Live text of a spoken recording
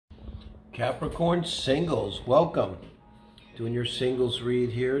Capricorn singles, welcome. Doing your singles read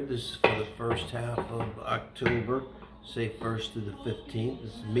here. This is for the first half of October, say 1st to the 15th.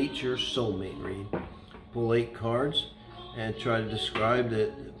 This is Meet Your Soulmate read. Pull 8 cards and try to describe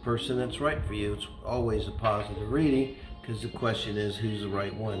the person that's right for you. It's always a positive reading because the question is who's the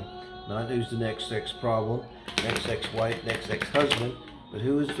right one. Not who's the next ex-problem, next ex-wife, next ex-husband, but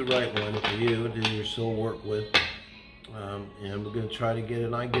who is the right one for you and do your soul work with. And we're going to try to get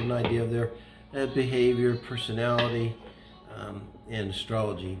an idea of their behavior, personality, and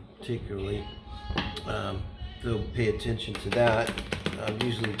astrology particularly. So pay attention to that.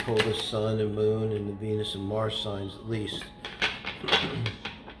 Usually pull the sun and moon and the Venus and Mars signs at least.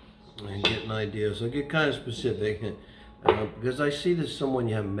 And get an idea. So get kind of specific. Because I see this someone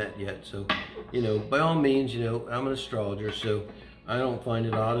you haven't met yet. So, by all means, I'm an astrologer, so I don't find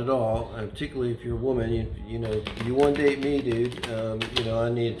it odd at all, particularly if you're a woman. You one date me, dude. I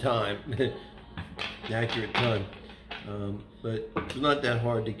need time, accurate time. But it's not that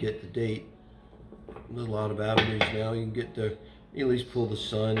hard to get the date. There's a lot of avenues now. You can get the, you at least pull the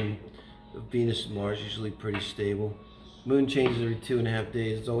sun, and the Venus and Mars usually pretty stable. Moon changes every 2.5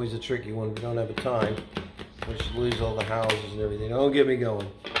 days. It's always a tricky one if you don't have a time. Which lose all the houses and everything. Don't get me going.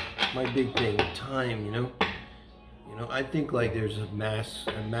 My big thing, time. I think like there's a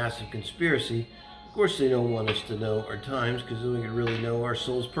massive conspiracy. Of course, they don't want us to know our times because then we can really know our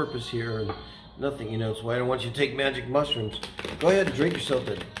soul's purpose here and nothing. It's why I don't want you to take magic mushrooms. Go ahead and drink yourself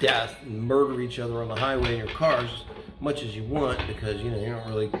to death and murder each other on the highway in your cars as much as you want because you don't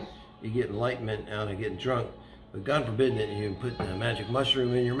really get enlightenment out of getting drunk. But God forbid that you put the magic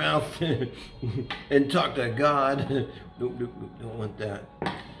mushroom in your mouth and talk to God. Don't want that.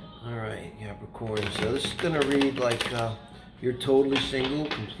 All right, Capricorn. So this is going to read like you're totally single,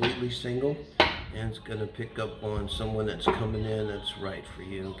 completely single. And it's going to pick up on someone that's coming in that's right for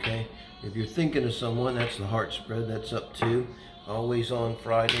you, okay? If you're thinking of someone, that's the heart spread. That's up to. Always on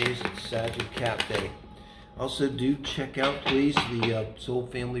Fridays. It's Sagittarius Cap Day. Also, do check out, please, the Soul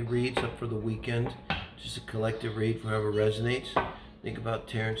Family Reads up for the weekend. Just a collective read for whoever resonates. Think about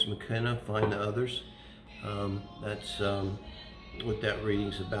Terrence McKenna, Find the Others. That's what that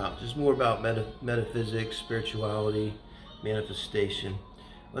reading's about. Just more about metaphysics, spirituality, manifestation.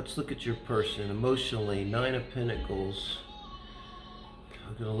 Let's look at your person. Emotionally, 9 of Pentacles.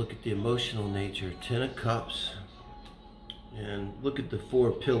 We're going to look at the emotional nature. 10 of Cups. And look at the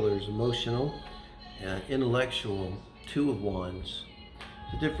 4 pillars. Emotional, intellectual, 2 of Wands.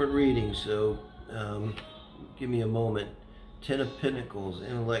 It's a different reading, so give me a moment. 10 of Pentacles,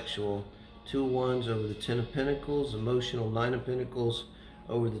 intellectual, 2 of Wands over the 10 of Pentacles, emotional, 9 of Pentacles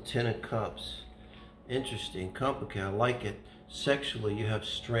over the 10 of Cups. Interesting, complicated, I like it. Sexually, you have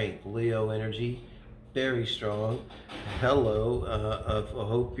strength, Leo energy, very strong. Hello, I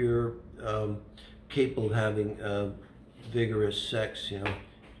hope you're capable of having vigorous sex,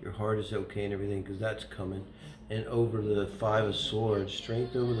 your heart is okay and everything, because that's coming. And over the 5 of Swords,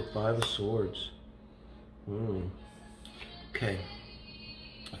 strength over the 5 of Swords. Okay,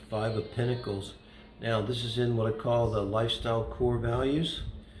 5 of Pentacles. Now this is in what I call the lifestyle core values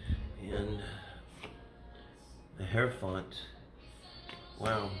and the Hierophant.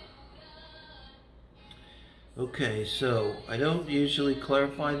 Wow. Okay, so I don't usually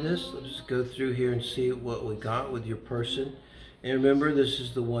clarify this. Let's just go through here and see what we got with your person. And remember, this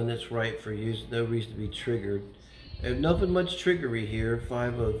is the one that's right for you. There's no reason to be triggered. And nothing much triggery here.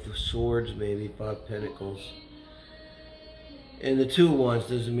 5 of Swords, maybe 5 Pentacles. And the 2 of Wands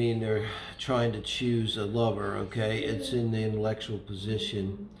doesn't mean they're trying to choose a lover, okay? It's in the intellectual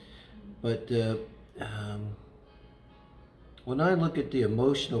position. But when I look at the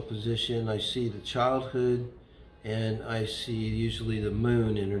emotional position, I see the childhood and I see usually the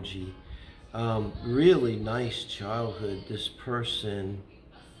moon energy. Really nice childhood. This person,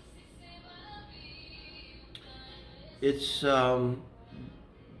 it's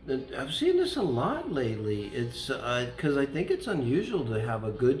I've seen this a lot lately. It's because I think it's unusual to have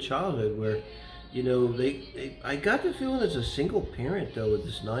a good childhood where I got the feeling it's a single parent though with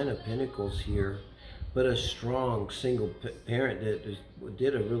this 9 of Pentacles here, but a strong single parent that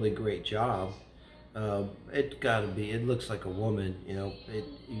did a really great job. It gotta be, it looks like a woman, you're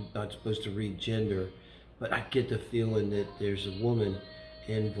not supposed to read gender, but I get the feeling that there's a woman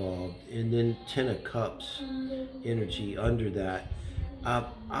involved. And then 10 of Cups energy under that.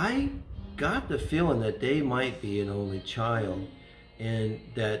 I got the feeling that they might be an only child and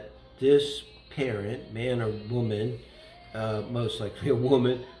that this parent, man or woman, most likely a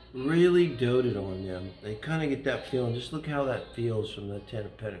woman, really doted on them. They kind of get that feeling. Just look how that feels from the 10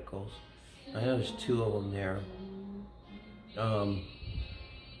 of Pentacles. I know there's 2 of them there.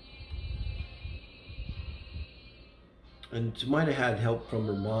 And she might have had help from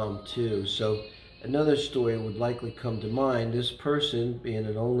her mom too. So another story would likely come to mind. This person, being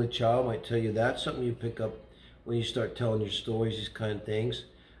an only child, might tell you that's something you pick up when you start telling your stories, these kind of things.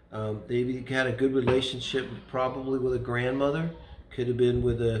 They had a good relationship probably with a grandmother. Could have been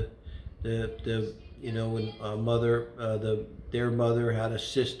with when their mother had a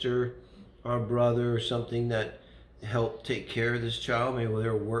sister or a brother or something that helped take care of this child. Maybe they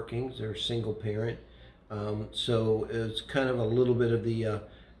were working, they're a single parent. So it's kind of a little bit of the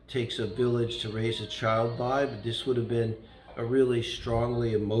takes a village to raise a child vibe. But this would have been a really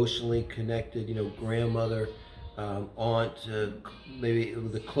strongly emotionally connected, grandmother, aunt, maybe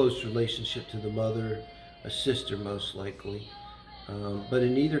with a close relationship to the mother, a sister most likely. But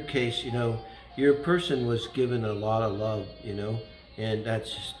in either case, your person was given a lot of love, and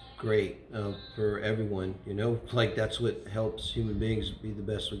that's just great for everyone, like that's what helps human beings be the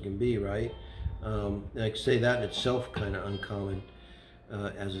best we can be, right? I say that in itself kind of uncommon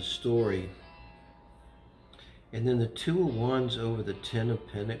as a story. And then the Two of Wands over the Ten of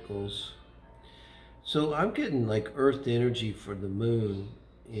Pentacles. So I'm getting like earth energy for the moon,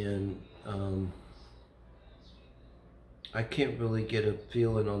 and I can't really get a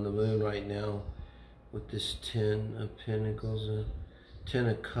feeling on the moon right now with this Ten of Pentacles, Ten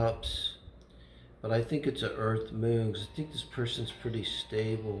of Cups. But I think it's an earth moon, because I think this person's pretty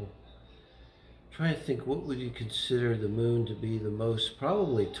stable. I'm trying to think, what would you consider the moon to be the most?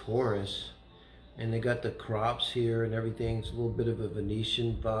 Probably Taurus. And they got the crops here and everything. It's a little bit of a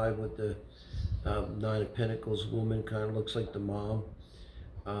Venetian vibe with the Nine of Pentacles woman, kind of looks like the mom.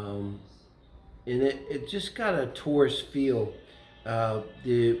 And it just got a Taurus feel.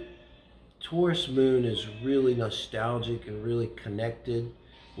 The Taurus moon is really nostalgic and really connected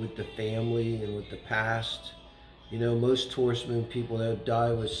with the family and with the past. Most Taurus moon people that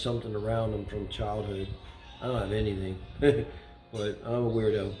die with something around them from childhood. I don't have anything, but I'm a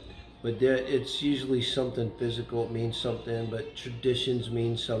weirdo. But it's usually something physical, it means something, but traditions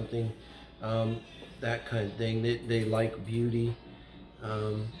mean something, that kind of thing. They like beauty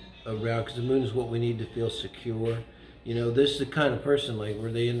around, because the moon is what we need to feel secure. This is the kind of person, like,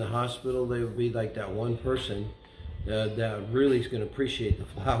 were they in the hospital, they would be like that one person that really is going to appreciate the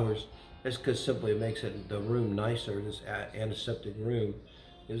flowers. That's because simply it makes the room nicer, this antiseptic room,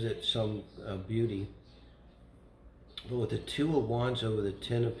 gives it some beauty. But with the Two of Wands over the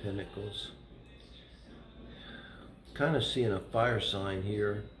Ten of Pentacles, kind of seeing a fire sign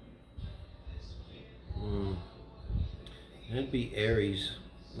here. It'd be Aries.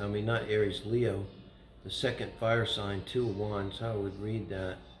 I mean, not Aries, Leo. The second fire sign, Two of Wands, how I would read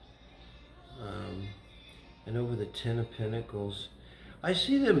that. And over the Ten of Pentacles, I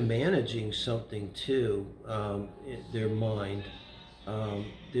see them managing something too, in their mind.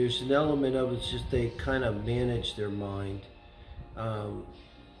 There's an element of it's just they kind of manage their mind.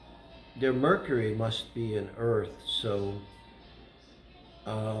 Their Mercury must be in Earth, so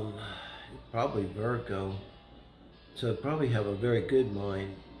probably Virgo. So probably have a very good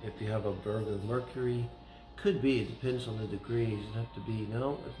mind if you have a Virgo. Mercury could be, it depends on the degrees. It'd have to be,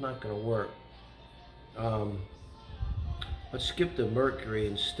 no, it's not going to work. Let's skip the Mercury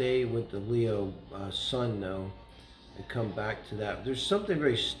and stay with the Leo Sun now and come back to that. There's something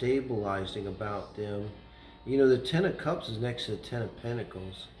very stabilizing about them. The Ten of Cups is next to the Ten of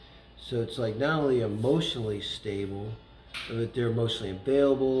Pentacles. So it's like not only emotionally stable, but they're emotionally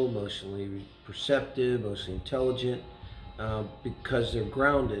available, emotionally perceptive, emotionally intelligent, because they're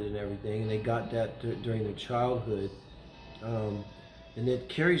grounded and everything, and they got that during their childhood. And it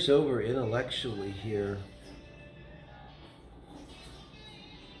carries over intellectually here.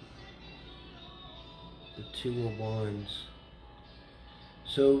 The Two of Wands.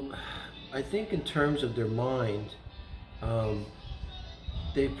 So I think in terms of their mind,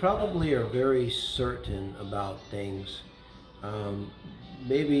 they probably are very certain about things.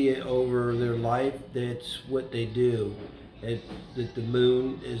 Maybe over their life, that's what they do. That the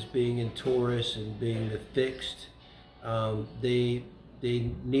moon is being in Taurus and being the fixed. They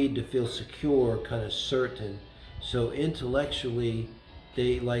need to feel secure, kind of certain. So intellectually,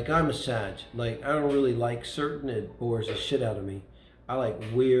 I'm a Sag. Like, I don't really like certain. It bores the shit out of me. I like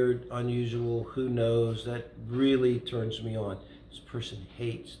weird, unusual, who knows. That really turns me on. This person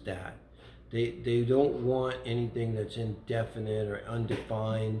hates that. They don't want anything that's indefinite or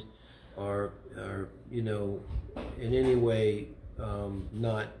undefined or in any way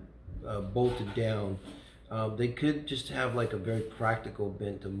not bolted down. They could just have like a very practical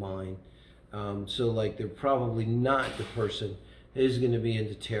bent of mind. So like they're probably not the person who's going to be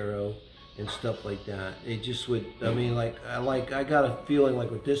into tarot and stuff like that. They just would, I mean, I got a feeling like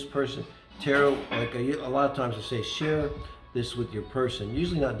with this person, tarot, like a lot of times I say, share this with your person.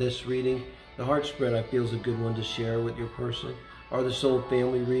 Usually not this reading. The heart spread I feel is a good one to share with your person. Or the soul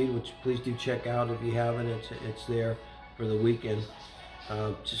family read, which please do check out if you haven't. It's there for the weekend,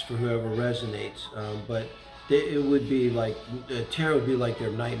 just for whoever resonates. But it would be like, tarot would be like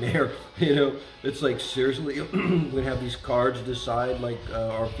their nightmare, you know. It's like, seriously, we'd have these cards decide like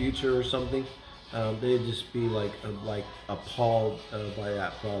our future or something. They'd just be like appalled by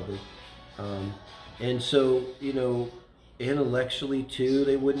that probably. And so, you know, intellectually too,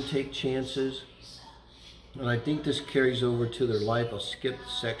 they wouldn't take chances. And I think this carries over to their life. I'll skip the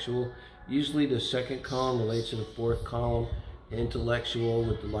sexual. Usually the second column relates to the fourth column. Intellectual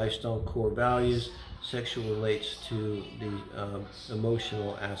with the lifestyle and core values. Sexual relates to the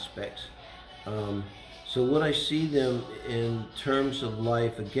emotional aspects. So what I see them in terms of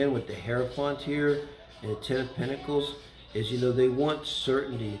life, again with the Hierophant here and the Ten of Pentacles, is, you know, they want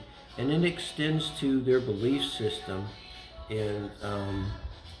certainty. And it extends to their belief system. And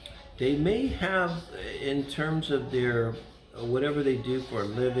they may have, in terms of their, whatever they do for a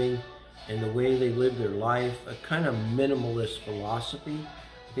living and the way they live their life, a kind of minimalist philosophy.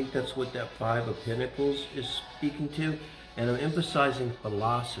 I think that's what that Five of Pentacles is speaking to. And I'm emphasizing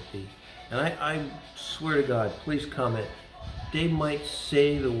philosophy. And I swear to God, please comment. They might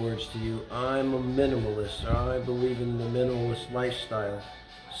say the words to you, I'm a minimalist, or I believe in the minimalist lifestyle.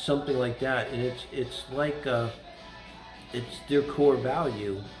 Something like that. And it's like, it's their core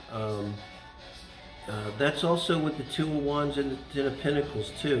value. That's also with the Two of Wands and the Ten of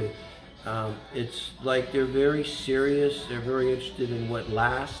Pentacles too. It's like they're very serious. They're very interested in what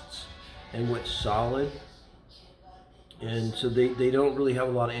lasts and what's solid. And so they don't really have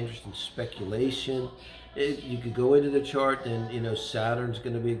a lot of interest in speculation. You could go into the chart and, you know, Saturn's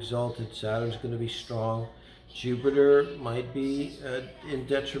going to be exalted. Saturn's going to be strong. Jupiter might be in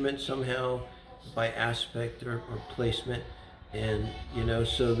detriment somehow by aspect or placement. And, you know,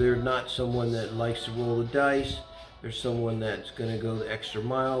 so they're not someone that likes to roll the dice. They're someone that's going to go the extra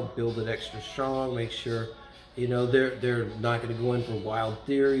mile, build it extra strong, make sure, you know, they're not going to go in for wild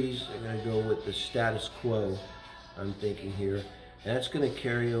theories. They're going to go with the status quo, I'm thinking here. And that's going to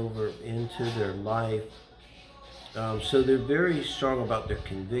carry over into their life. So they're very strong about their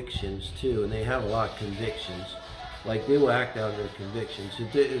convictions too, and they have a lot of convictions. Like, they will act out their convictions.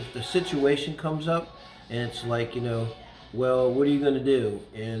 If the situation comes up and it's like, you know, well, what are you going to do?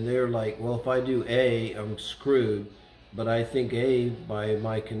 And they're like, well, if I do A, I'm screwed. But I think A, by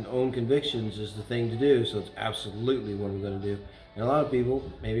my own convictions, is the thing to do. So it's absolutely what I'm going to do. And a lot of people,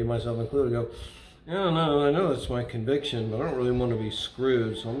 maybe myself included, go, I don't know, I know it's my conviction, but I don't really want to be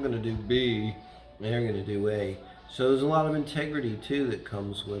screwed. So I'm going to do B, and they're going to do A. So there's a lot of integrity, too, that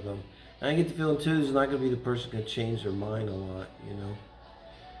comes with them. And I get the feeling, too, there's not going to be the person who can change their mind a lot, you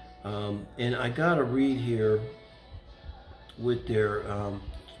know. And I got to read here with their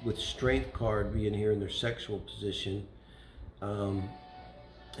with Strength card being here in their sexual position, and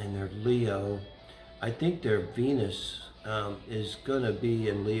their Leo. I think their Venus is going to be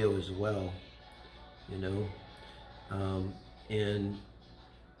in Leo as well, you know. And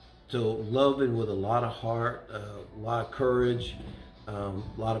so loving with a lot of heart, a lot of courage, a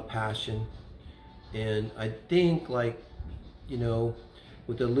lot of passion. And I think, like, you know,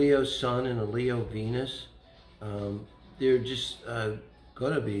 with the Leo Sun and a Leo Venus, they're just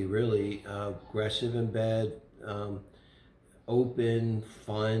going to be really aggressive in bed, open,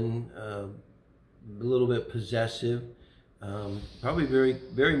 fun, a little bit possessive, probably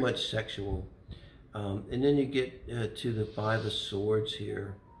very much sexual. And then you get to the Five of Swords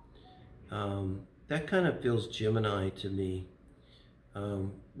here. That kind of feels Gemini to me,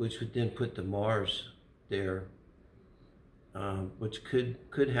 which would then put the Mars there, which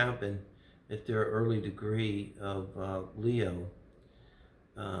could happen if they're early degree of Leo.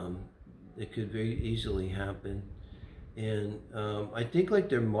 It could very easily happen. And I think like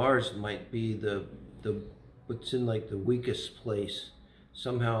their Mars might be the what's in like the weakest place.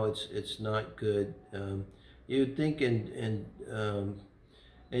 Somehow it's not good. You'd think in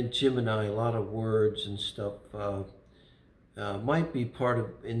Gemini, a lot of words and stuff might be part of,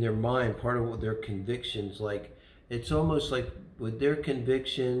 in their mind, part of what their convictions. Like, it's almost like with their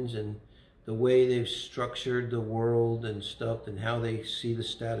convictions and the way they've structured the world and stuff and how they see the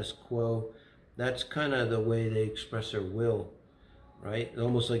status quo, that's kind of the way they express their will, right?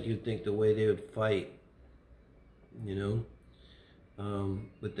 Almost like you'd think the way they would fight, you know,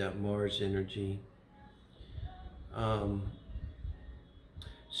 with that Mars energy.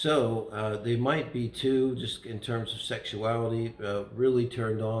 So they might be too, just in terms of sexuality, really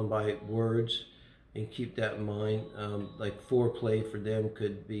turned on by words, and keep that in mind. Like foreplay for them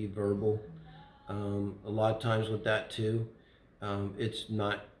could be verbal. A lot of times with that too, it's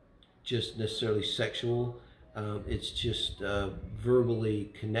not just necessarily sexual. It's just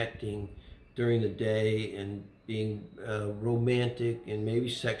verbally connecting during the day and being romantic and maybe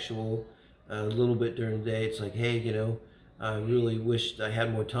sexual a little bit during the day. It's like, hey, you know, I really wished I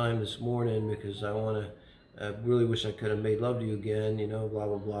had more time this morning because I really wish I could have made love to you again, you know, blah,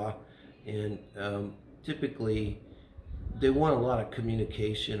 blah, blah. And typically they want a lot of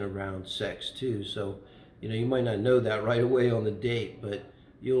communication around sex too. So, you know, you might not know that right away on the date, but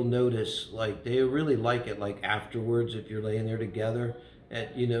you'll notice like they really like it like afterwards if you're laying there together. And,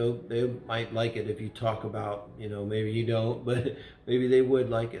 you know, they might like it if you talk about, you know, maybe you don't, but maybe they would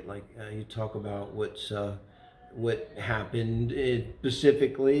like it like you talk about what happened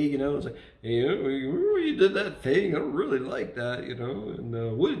specifically, you know. It's like, you know, you did that thing, I really like that, you know,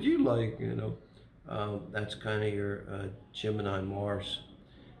 and what did you like, you know. That's kind of your Gemini Mars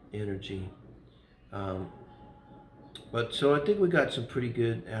energy. But so I think we got some pretty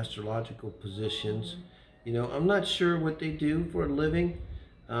good astrological positions. You know, I'm not sure what they do for a living.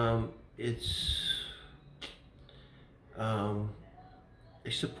 They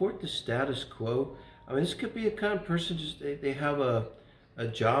support the status quo. I mean, this could be a kind of person, just they have a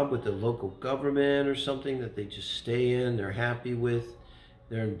job with the local government or something that they just stay in, they're happy with,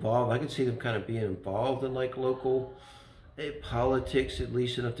 they're involved. I can see them kind of being involved in like local politics, at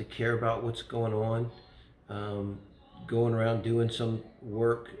least enough to care about what's going on. Going around doing some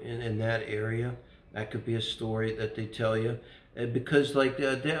work in that area. That could be a story that they tell you. Because like,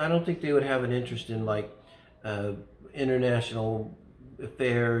 I don't think they would have an interest in like international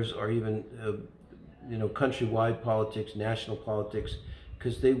affairs or even you know, countrywide politics, national politics,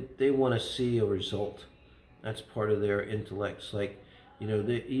 because they want to see a result. That's part of their intellects. Like, you know,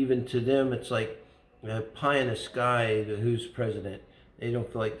 even to them, it's like pie in the sky, who's president. They don't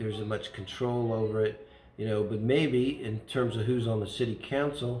feel like there's much control over it, you know, but maybe in terms of who's on the city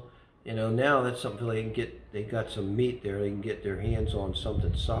council, you know, now that's something they can get, they got some meat there, they can get their hands on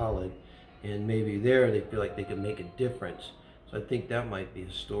something solid, and maybe there they feel like they can make a difference. So I think that might be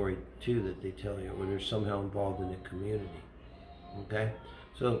a story too that they tell you, where they're somehow involved in the community. Okay,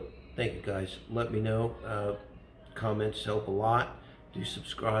 so thank you guys. Let me know. Comments help a lot. Do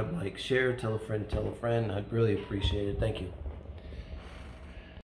subscribe, like, share, tell a friend, I'd really appreciate it. Thank you.